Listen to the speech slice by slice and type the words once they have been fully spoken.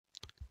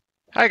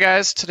Hi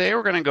guys, today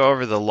we're going to go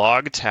over the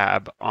log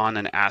tab on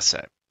an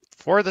asset.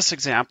 For this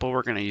example,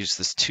 we're going to use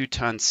this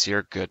 2-ton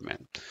Sear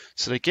Goodman.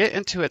 So to get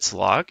into its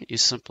log, you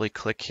simply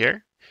click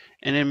here,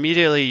 and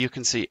immediately you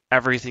can see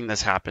everything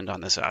that's happened on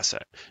this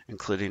asset,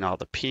 including all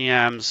the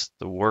PMs,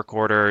 the work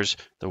orders,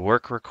 the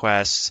work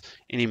requests,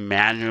 any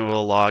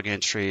manual log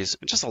entries,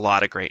 and just a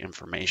lot of great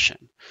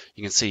information.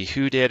 You can see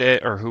who did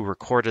it or who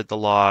recorded the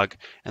log,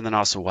 and then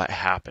also what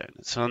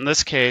happened. So in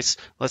this case,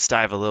 let's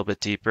dive a little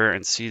bit deeper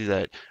and see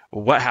that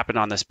what happened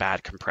on this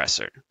bad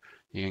compressor.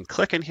 You can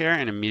click in here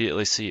and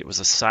immediately see it was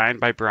assigned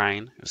by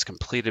Brian. It was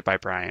completed by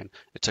Brian.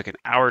 It took an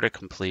hour to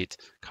complete,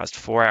 cost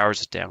 4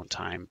 hours of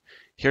downtime.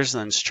 Here's the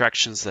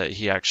instructions that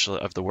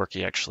of the work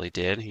he actually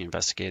did. He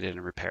investigated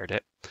and repaired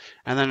it.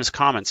 And then his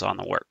comments on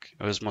the work.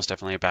 It was most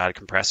definitely a bad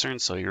compressor,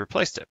 and so he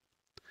replaced it.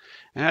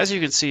 And as you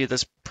can see,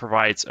 this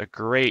provides a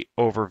great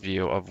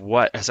overview of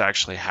what has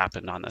actually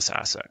happened on this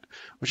asset,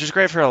 which is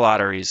great for a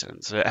lot of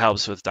reasons. It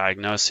helps with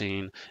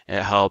diagnosing,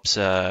 it helps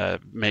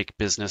make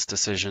business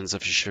decisions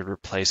if you should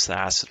replace the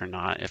asset or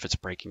not. If it's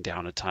breaking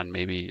down a ton,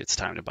 maybe it's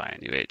time to buy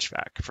a new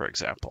HVAC, for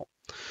example.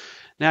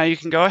 Now you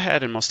can go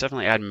ahead and most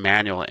definitely add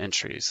manual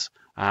entries.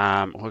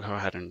 We'll go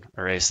ahead and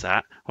erase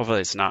that. Hopefully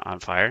it's not on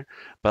fire.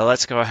 But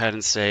let's go ahead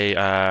and say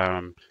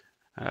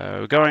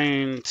we're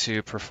going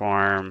to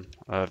perform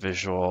a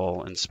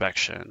visual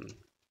inspection.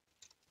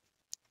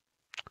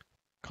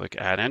 Click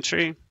Add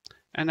Entry,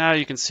 and now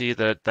you can see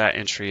that that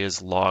entry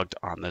is logged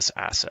on this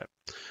asset.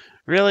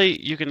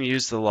 Really, you can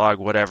use the log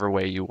whatever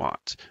way you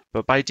want,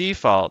 but by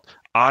default,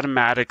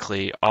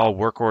 automatically all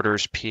work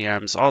orders,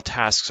 PMs, all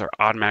tasks are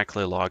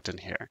automatically logged in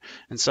here.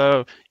 And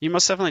so you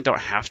most definitely don't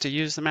have to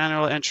use the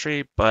manual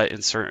entry, but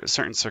in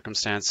certain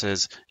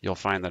circumstances, you'll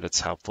find that it's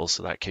helpful,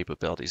 so that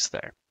capability is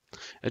there.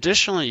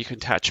 Additionally, you can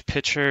attach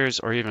pictures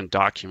or even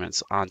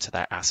documents onto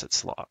that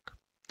assets log.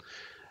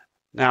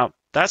 Now,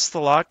 that's the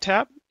log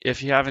tab.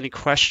 If you have any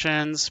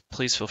questions,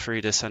 please feel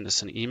free to send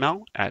us an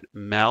email at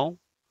mail,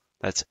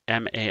 that's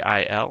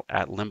M-A-I-L,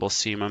 at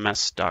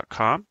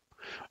limblecmms.com,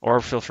 or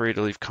feel free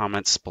to leave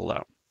comments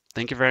below.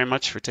 Thank you very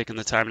much for taking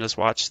the time to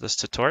watch this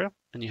tutorial,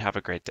 and you have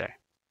a great day.